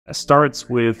starts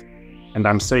with, and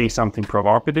I'm saying something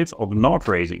provocative, of not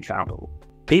raising capital.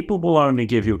 People will only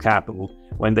give you capital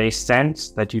when they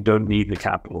sense that you don't need the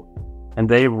capital, and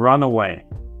they run away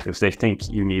if they think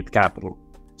you need capital.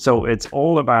 So it's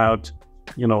all about,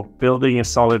 building a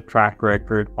solid track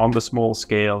record on the small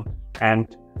scale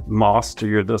and master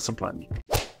your discipline.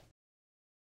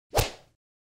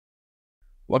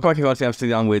 Welcome back to I'm sitting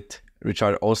down with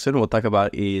Richard Olsen. We'll talk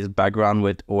about his background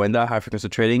with OANDA, high frequency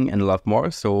trading, and a lot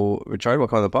more. So, Richard,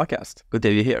 welcome to the podcast. Good to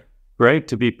have you here. Great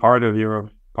to be part of your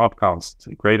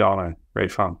podcast. Great honor,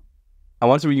 great fun. I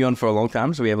want to bring you on for a long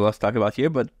time, so we have a lot to talk about here.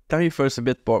 But tell me first a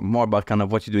bit more about kind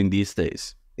of what you're doing these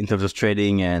days in terms of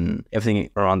trading and everything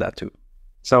around that too.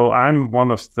 So I'm one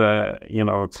of the,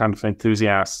 kind of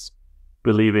enthusiasts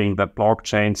believing that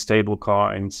blockchain, stable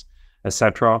coins,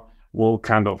 etc., will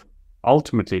kind of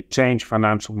ultimately change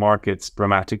financial markets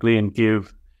dramatically and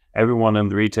give everyone in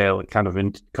the retail a kind of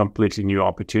completely new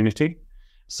opportunity.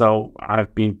 So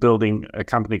I've been building a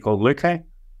company called Lykke,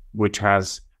 which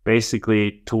has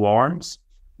basically two arms.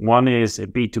 One is a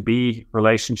B2B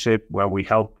relationship where we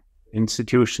help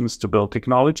institutions to build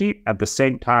technology. At the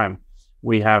same time,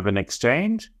 we have an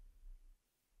exchange,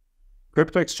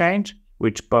 crypto exchange,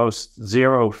 which boasts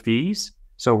zero fees.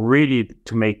 So really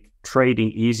to make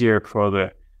trading easier for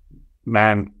the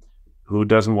man who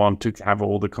doesn't want to have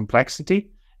all the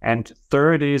complexity. And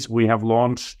third is we have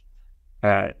launched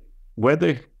a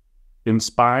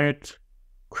weather-inspired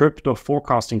crypto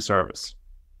forecasting service.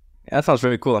 Yeah, that sounds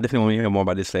very cool. I definitely want to hear more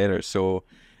about this later. So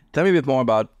tell me a bit more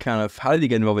about kind of how did you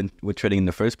get involved with trading in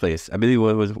the first place? I believe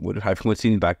it was with high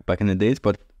frequency back in the days,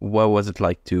 but what was it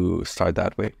like to start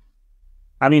that way?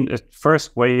 I mean,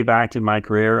 first way back in my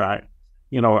career, I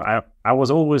was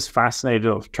always fascinated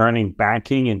of turning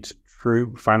banking into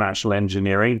true financial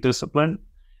engineering discipline,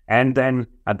 and then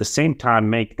at the same time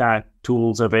make that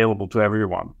tools available to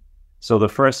everyone. So the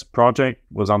first project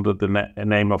was under the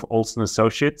name of Olsen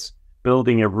Associates,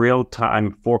 building a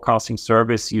real-time forecasting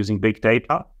service using big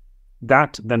data.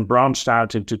 That then branched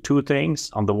out into two things.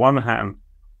 On the one hand,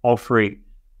 offering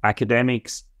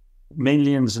academics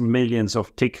millions and millions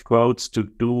of tick quotes to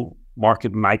do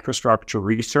market microstructure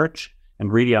research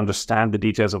and really understand the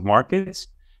details of markets.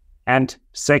 And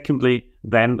secondly,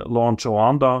 then launch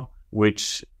OANDA,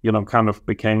 which, kind of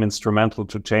became instrumental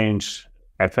to change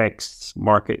FX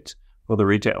market for the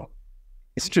retail.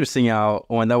 It's interesting how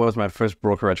OANDA was my first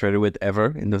broker I traded with ever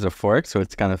in terms of Forex. So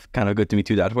it's kind of good to meet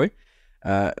you that way.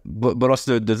 But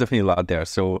also there's definitely a lot there.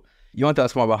 So you want to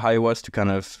ask more about how it was to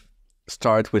kind of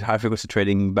start with high frequency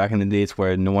trading back in the days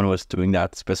where no one was doing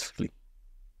that specifically?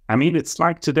 I mean, it's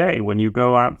like today when you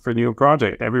go out for a new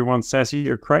project, everyone says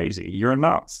you're crazy, you're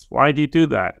nuts. Why do you do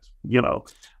that?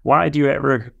 Why do you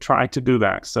ever try to do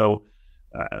that? So,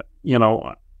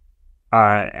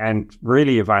 and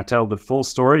really, if I tell the full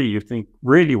story, you think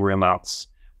really we're nuts.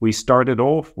 We started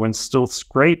off when still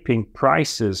scraping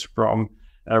prices from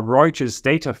Reuters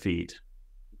data feed,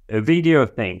 a video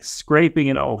thing, scraping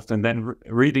it off and then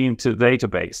reading into the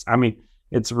database. I mean,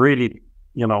 it's really,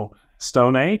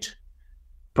 Stone Age.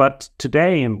 But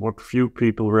today, and what few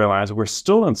people realize, we're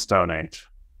still in Stone Age.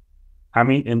 I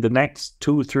mean, in the next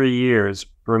 2-3 years,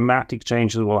 dramatic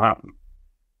changes will happen.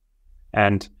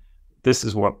 And this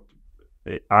is what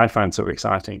I find so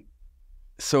exciting.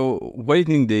 So where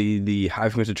do you think the high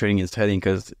frequency trading is heading?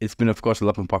 Because it's been, of course, a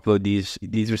lot more popular these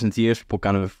recent years. People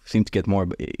kind of seem to get more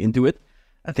into it.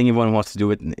 I think everyone wants to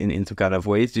do it in some kind of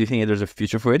ways. Do you think there's a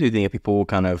future for it? Do you think people will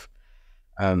kind of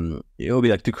it will be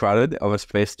like too crowded of a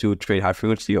space to trade high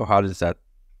frequency, or how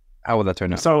will that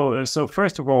turn out? So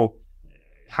first of all,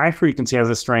 high frequency has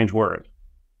a strange word.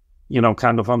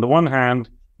 Kind of on the one hand,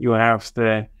 you have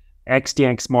the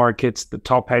XTX markets, the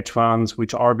top hedge funds,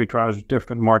 which arbitrage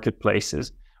different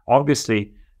marketplaces.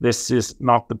 Obviously, this is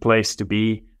not the place to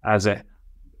be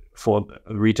for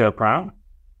a retail crowd.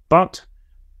 But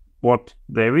what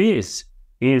there is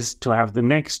to have the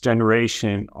next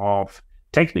generation of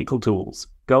technical tools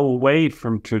go away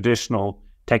from traditional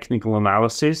technical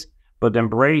analysis, but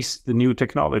embrace the new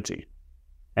technology.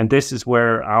 And this is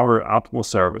where our Atmo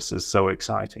service is so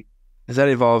exciting. Does that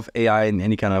involve AI in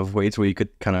any kind of ways where you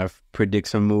could kind of predict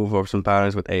some move or some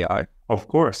patterns with AI? Of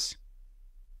course.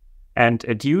 And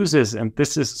it uses,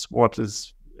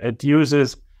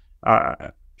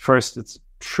 first, it's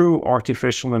true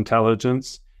artificial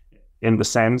intelligence in the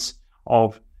sense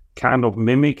of kind of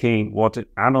mimicking what an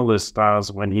analyst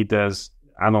does when he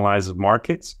analyzes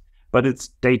markets, but it's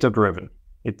data-driven.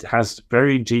 It has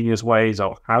very genius ways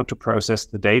of how to process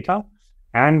the data,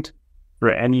 and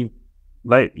for any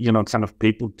kind of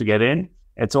people to get in,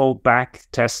 it's all back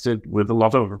tested with a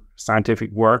lot of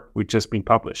scientific work which has been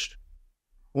published.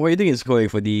 What do you think is going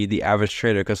for the average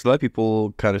trader? Because a lot of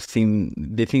people kind of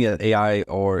they think that AI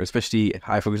or especially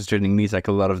high focus trading needs like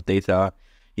a lot of data.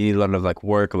 You need a lot of like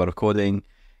work, a lot of coding.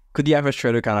 Could the average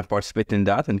trader kind of participate in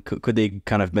that, and could they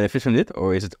kind of benefit from it,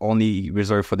 or is it only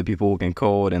reserved for the people who can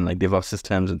code and like develop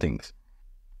systems and things?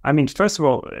 I mean, first of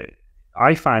all,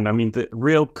 I find, I mean, the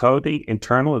real coding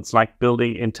internal, it's like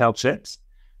building Intel chips.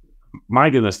 My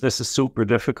goodness, this is super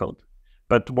difficult.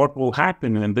 But what will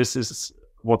happen, and this is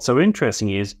what's so interesting,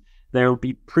 is there will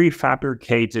be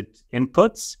prefabricated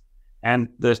inputs, and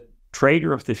the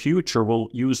trader of the future will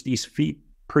use these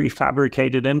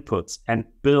prefabricated inputs and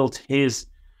build his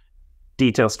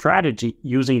detailed strategy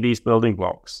using these building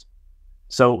blocks.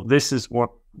 So this is what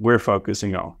we're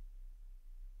focusing on.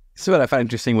 So what I find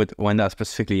interesting with OANDA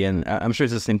specifically, and I'm sure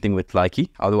it's the same thing with Lykke,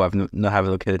 although I've not have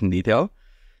a look at it in detail,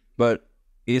 but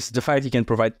is the fact you can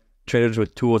provide traders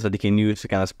with tools that they can use to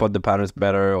kind of spot the patterns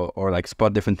better, or like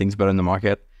spot different things better in the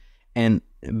market. And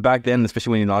back then,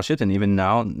 especially when you launched it, and even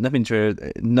now, not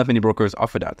many brokers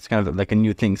offer that. It's kind of like a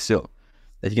new thing still,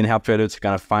 that you can help traders to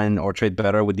kind of find or trade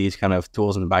better with these kind of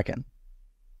tools in the back end.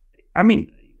 I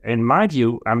mean, in my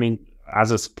view, I mean,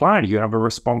 as a supplier, you have a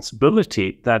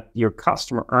responsibility that your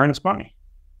customer earns money.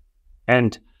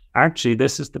 And actually,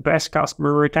 this is the best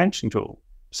customer retention tool.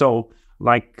 So,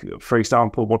 like, for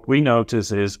example, what we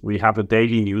notice is we have a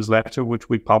daily newsletter, which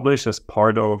we publish as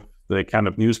part of the kind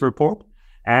of news report.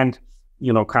 And,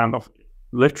 you know, kind of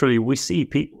literally we see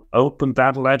people open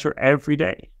that letter every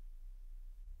day.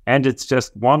 And it's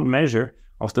just one measure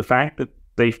of the fact that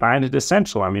they find it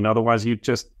essential. I mean, otherwise you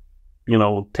just, you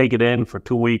know, take it in for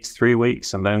 2 weeks, 3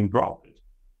 weeks, and then drop it.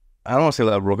 I don't want to say a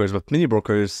lot of brokers, but many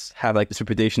brokers have like this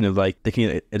reputation of like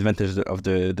taking advantage of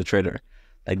the trader.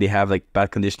 Like they have like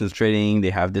bad conditions trading, they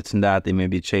have this and that, they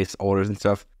maybe chase orders and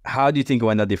stuff. How do you think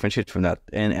OANDA differentiates from that?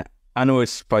 And I know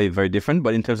it's probably very different,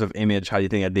 but in terms of image, how do you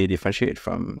think that they differentiate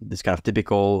from this kind of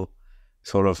typical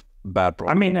sort of bad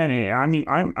broker? I mean,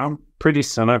 I'm pretty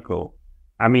cynical.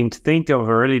 I mean, think of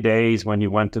early days when you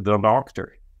went to the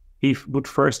doctor. He would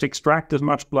first extract as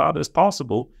much blood as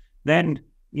possible, then,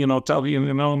 you know, tell you,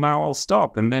 you know, now I'll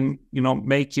stop, and then, you know,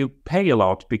 make you pay a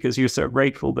lot because you're so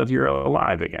grateful that you're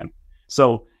alive again.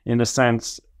 So in a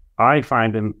sense, I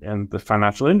find in the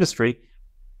financial industry,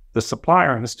 the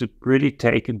supplier has to really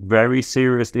take it very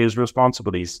seriously his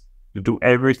responsibilities to do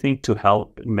everything to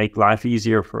help make life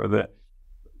easier for the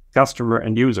customer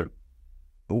and user.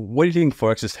 What do you think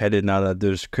Forex is headed now that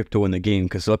there's crypto in the game?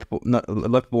 Because a lot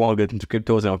of people want to get into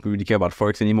cryptos and don't really care about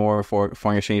Forex anymore. For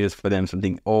foreign exchanges for them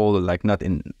something old, like not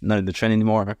in the trend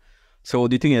anymore. So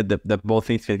do you think that both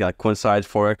things can like coincide,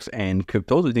 Forex and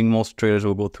cryptos? Do you think most traders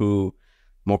will go through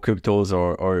more cryptos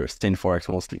or stay in Forex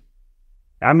mostly?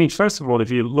 I mean, first of all,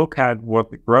 if you look at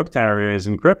what the growth area is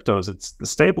in cryptos, it's the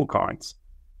stable coins.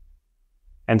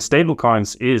 And stable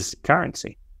coins is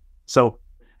currency. So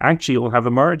actually you'll have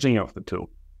a merging of the two.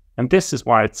 And this is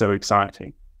why it's so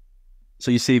exciting. So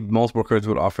you say most brokers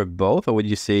would offer both, or would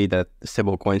you say that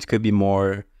stable coins could be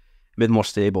a bit more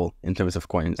stable in terms of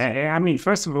coins? I mean,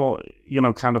 first of all, you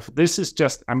know, kind of this is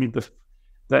just, I mean,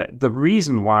 the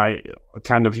reason why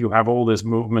kind of you have all this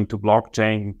movement to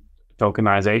blockchain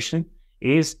tokenization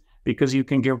is because you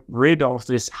can get rid of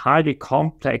this highly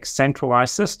complex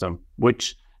centralized system,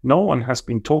 which no one has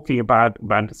been talking about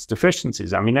its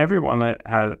deficiencies. I mean, everyone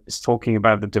is talking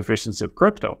about the deficiency of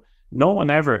crypto. No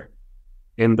one ever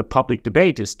in the public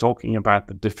debate is talking about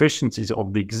the deficiencies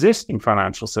of the existing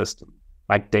financial system,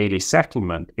 like daily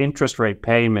settlement, interest rate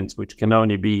payments, which can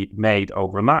only be made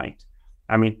overnight.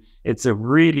 I mean, it's a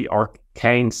really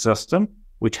arcane system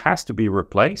which has to be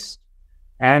replaced.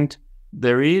 And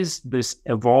there is this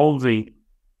evolving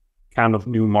kind of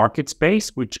new market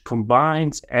space which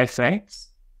combines FX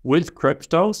with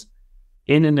cryptos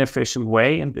in an efficient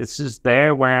way. And this is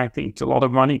there where I think a lot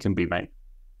of money can be made.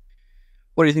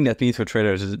 What do you think that means for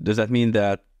traders? Does that mean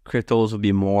that cryptos will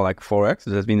be more like Forex?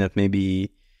 Does that mean that maybe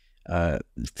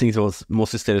things will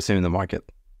mostly stay the same in the market?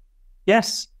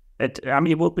 Yes. It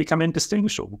will become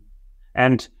indistinguishable.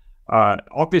 And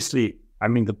obviously, I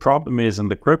mean, the problem is in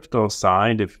the crypto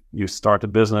side, if you start a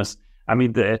business, I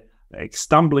mean, the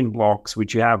stumbling blocks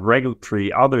which you have,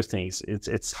 regulatory, other things,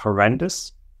 it's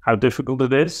horrendous how difficult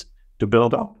it is to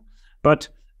build up. But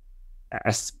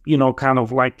as you know, kind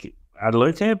of like at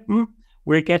Lykke,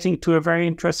 we're getting to a very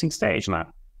interesting stage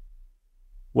now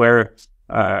where,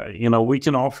 you know, we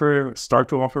can start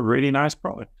to offer really nice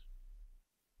product.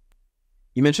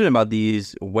 You mentioned about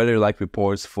these weather-like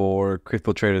reports for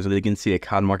crypto traders so they can see like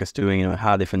how the market's doing, you know,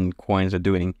 how different coins are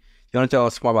doing. You want to tell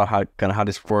us more about how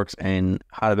this works and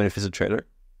how it benefits the trader?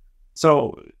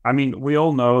 So, I mean, we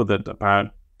all know that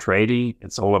about trading,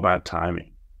 it's all about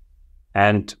timing.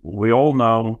 And we all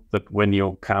know that when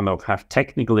you kind of have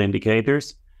technical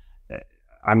indicators,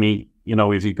 I mean, you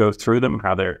know, if you go through them,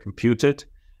 how they're computed,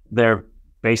 they're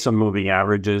based on moving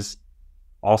averages,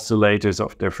 oscillators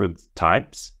of different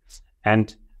types.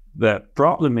 And the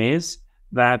problem is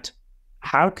that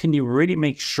how can you really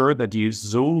make sure that you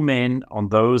zoom in on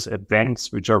those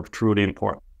events which are truly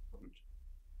important?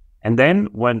 And then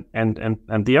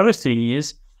and the other thing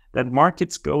is that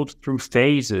markets go through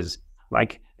phases.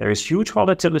 Like there is huge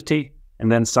volatility,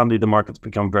 and then suddenly the markets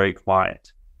become very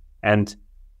quiet. And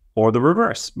or the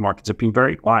reverse, markets have been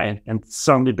very quiet and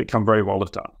suddenly become very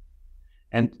volatile.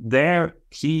 And their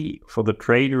key for the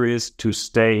trader is to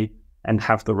stay and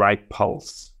have the right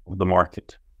pulse of the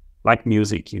market. Like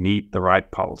music, you need the right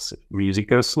pulse. If music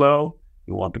goes slow,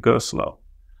 you want to go slow.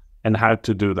 And how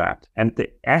to do that. And the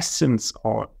essence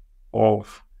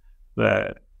of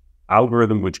the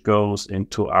algorithm which goes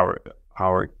into our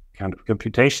kind of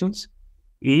computations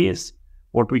is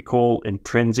what we call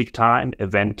intrinsic time,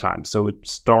 event time. So it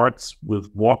starts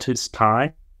with what is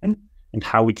time and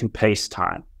how we can pace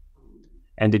time.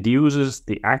 And it uses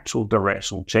the actual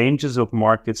directional changes of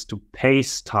markets to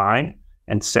pace time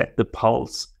and set the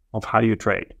pulse of how you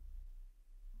trade.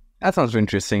 That sounds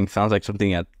interesting. Sounds like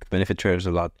something that could benefit traders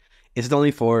a lot. Is it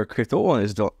only for crypto, or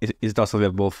is it also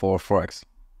available for Forex?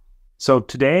 So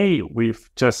today we've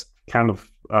just kind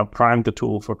of primed the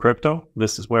tool for crypto.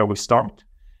 This is where we start,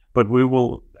 but we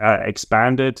will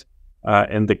expand it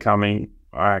in the coming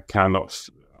kind of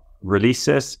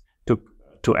releases to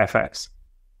FX.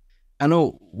 I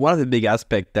know one of the big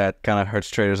aspects that kind of hurts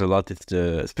traders a lot is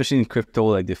especially in crypto,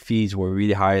 like the fees were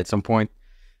really high at some point.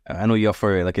 I know you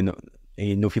offer like a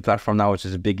no-fee platform now, which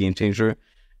is a big game changer.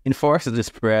 In Forex, the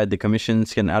spread, the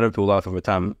commissions can add up to a lot over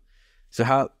time. So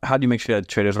how do you make sure that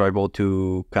traders are able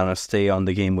to kind of stay on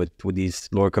the game with these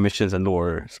lower commissions and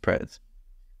lower spreads?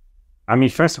 I mean,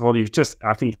 first of all, I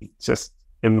think it's just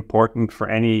important for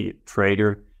any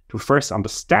trader to first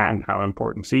understand how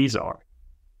important fees are.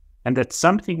 And that's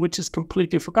something which is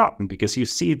completely forgotten because you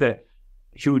see the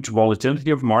huge volatility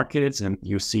of markets and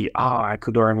you see, I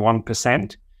could earn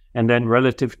 1%. And then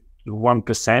relative to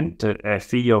 1%, a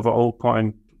fee of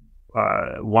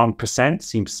 0.1%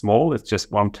 seems small. It's just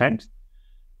 1/10.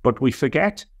 But we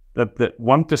forget that the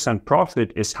 1%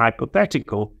 profit is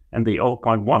hypothetical and the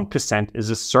 0.1%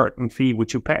 is a certain fee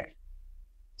which you pay.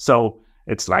 So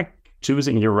it's like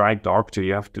choosing your right doctor.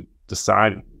 You have to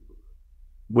decide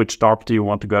which doctor you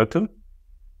want to go to,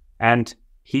 and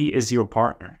he is your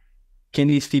partner. Can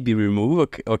these fees be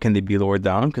removed or can they be lowered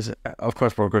down? Because of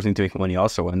course brokers need to make money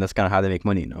also, and that's kind of how they make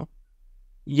money, no?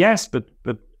 Yes, but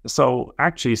so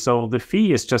the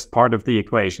fee is just part of the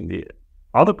equation. The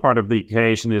other part of the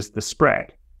equation is the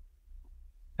spread,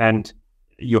 and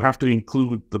you have to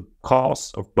include the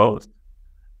cost of both.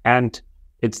 And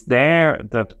it's there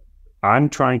that I'm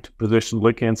trying to position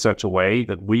Lykke in such a way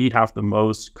that we have the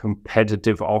most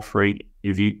competitive offering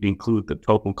if you include the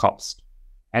total cost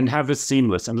and have it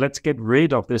seamless. And let's get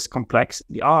rid of this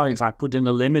complexity. If I put in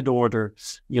a limit order,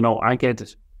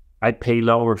 I pay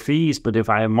lower fees, but if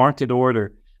I have market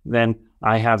order, then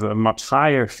I have a much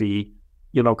higher fee.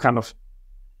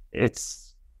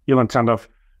 It's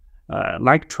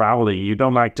like traveling. You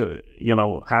don't like to,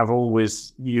 have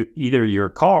always either your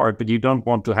car, but you don't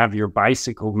want to have your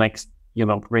bicycle next,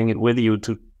 bring it with you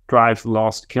to drive the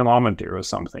last kilometer or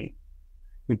something.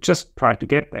 You just try to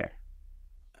get there.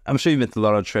 I'm sure you've met a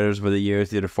lot of traders over the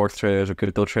years, either Forex traders or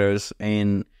crypto traders,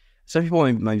 and some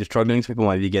people might be struggling, some people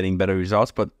might be getting better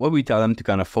results, but what do we tell them to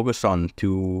kind of focus on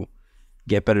to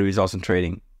get better results in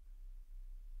trading?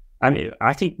 I mean,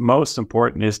 I think most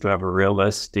important is to have a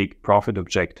realistic profit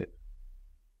objective.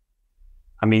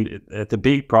 I mean, the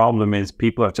big problem is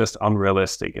people are just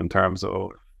unrealistic in terms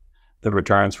of the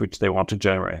returns which they want to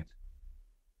generate.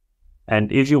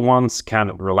 And if you once kind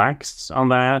of relax on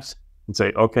that and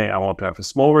say, okay, I want to have a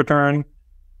small return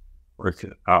or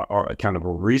a kind of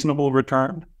a reasonable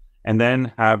return, and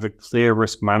then have a clear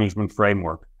risk management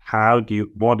framework.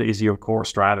 What is your core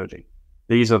strategy?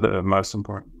 These are the most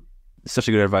important. Such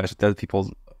a good advice to tell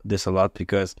people this a lot,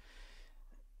 because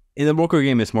in the broker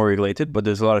game it's more regulated, but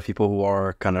there's a lot of people who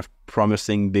are kind of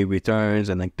promising big returns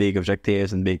and like big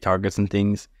objectives and big targets and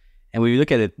things. And when you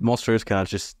look at it, most traders cannot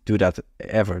just do that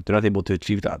ever. They're not able to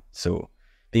achieve that. So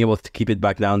being able to keep it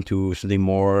back down to something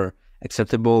more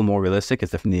acceptable, more realistic is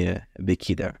definitely a big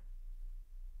key there.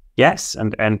 Yes,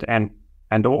 and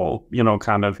all,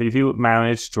 kind of, if you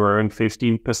manage to earn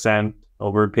 15%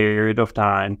 over a period of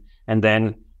time, and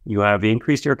then you have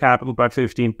increased your capital by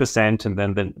 15%, and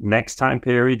then the next time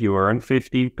period you earn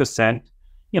 15%,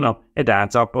 it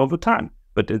adds up over time.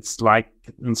 But it's like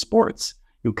in sports,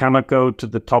 You cannot go to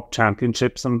the top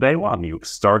championships on day one. You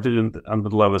started on the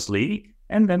lowest league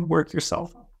and then work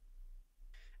yourself up.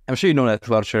 I'm sure you know that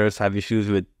a lot of traders have issues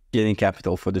with getting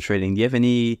capital for the trading. Do you have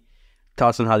any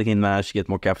thoughts on how they can manage to get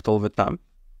more capital with time?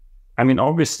 I mean,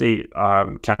 obviously, I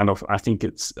think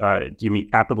it's, do you mean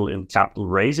capital in capital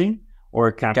raising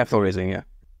or capital raising? Yeah.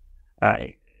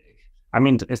 I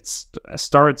mean, it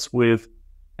starts with,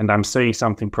 and I'm saying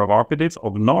something provocative,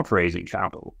 of not raising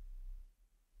capital.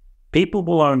 People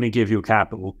will only give you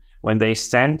capital when they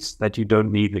sense that you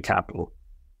don't need the capital.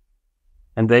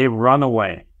 And they run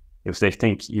away if they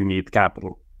think you need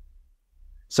capital.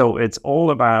 So it's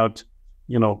all about,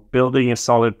 building a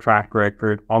solid track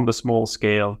record on the small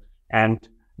scale and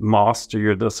master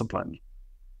your discipline.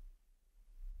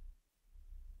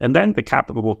 And then the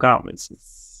capital will come.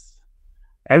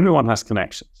 Everyone has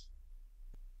connections.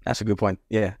 That's a good point.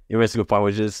 Yeah, it was a good point,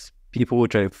 which is people who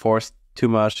try to force too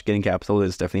much getting capital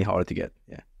is definitely harder to get.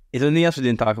 Yeah. Is there anything else we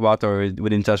didn't talk about or we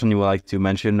didn't touch on you would like to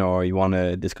mention or you want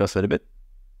to discuss a little bit?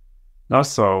 No,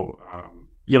 so,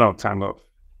 kind of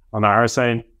on our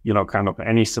side, kind of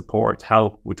any support,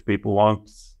 help which people want,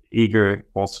 eager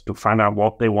also to find out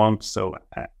what they want, so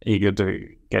eager to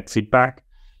get feedback.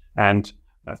 And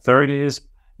third is,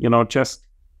 just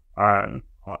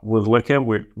with Lykke,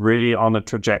 we're really on a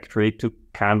trajectory to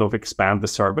kind of expand the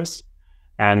service.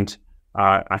 And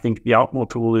I think the Outmo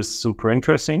tool is super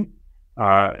interesting.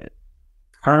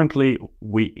 Currently,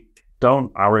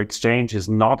 our exchange is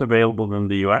not available in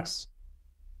the US.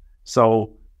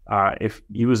 So if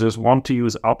users want to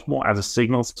use Outmo as a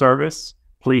signal service,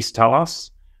 please tell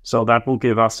us. So that will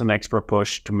give us an extra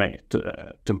push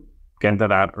to get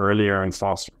that out earlier and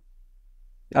faster.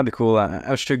 That'd be cool.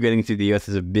 I'm sure getting to the US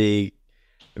is a big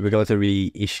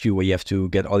regulatory issue where you have to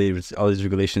get all these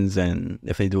regulations and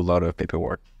definitely do a lot of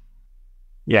paperwork.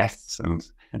 Yes.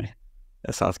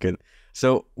 That sounds good.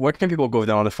 So where can people go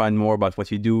down to find more about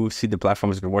what you do, see the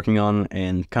platforms you're working on,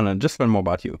 and kind of just learn more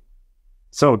about you?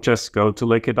 So just go to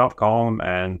lykke.com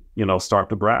and, start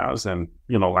to browse. And,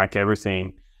 like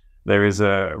everything, there is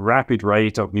a rapid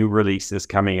rate of new releases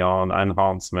coming on,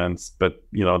 enhancements, but,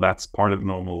 that's part of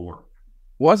normal work.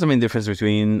 What's the main difference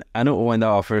between, I know OANDA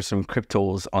offers some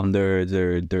cryptos on their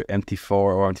MT4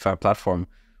 or MT5 platform.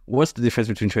 What's the difference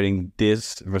between trading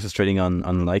this versus trading on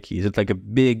Lykke? Is it like a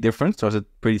big difference or is it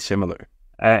pretty similar?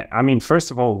 First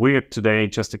of all, we're today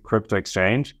just a crypto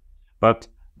exchange, but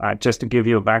just to give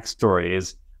you a backstory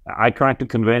is I tried to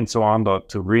convince OANDA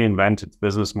to reinvent its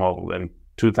business model in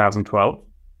 2012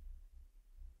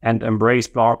 and embrace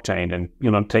blockchain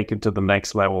and, take it to the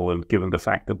next level. And given the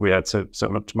fact that we had so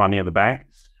much money in the bank,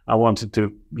 I wanted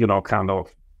to, kind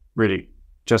of really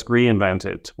just reinvent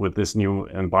it with this new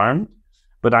environment.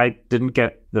 But I didn't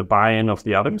get the buy-in of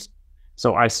the others.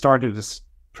 So I started this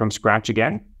from scratch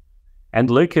again. And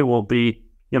Lykke will be,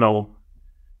 OANDA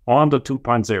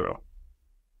 2.0.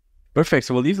 Perfect.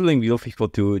 So we'll leave the link below for people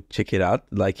to check it out.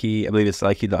 Lykke, I believe it's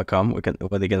lykke.com,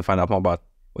 where they can find out more about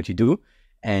what you do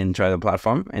and try the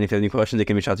platform. And if they have any questions, they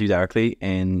can reach out to you directly.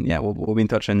 And yeah, we'll be in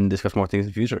touch and discuss more things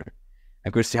in the future.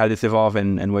 I'm curious to see how this evolve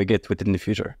and where you get with it in the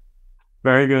future.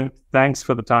 Very good. Thanks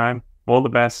for the time. All the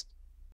best.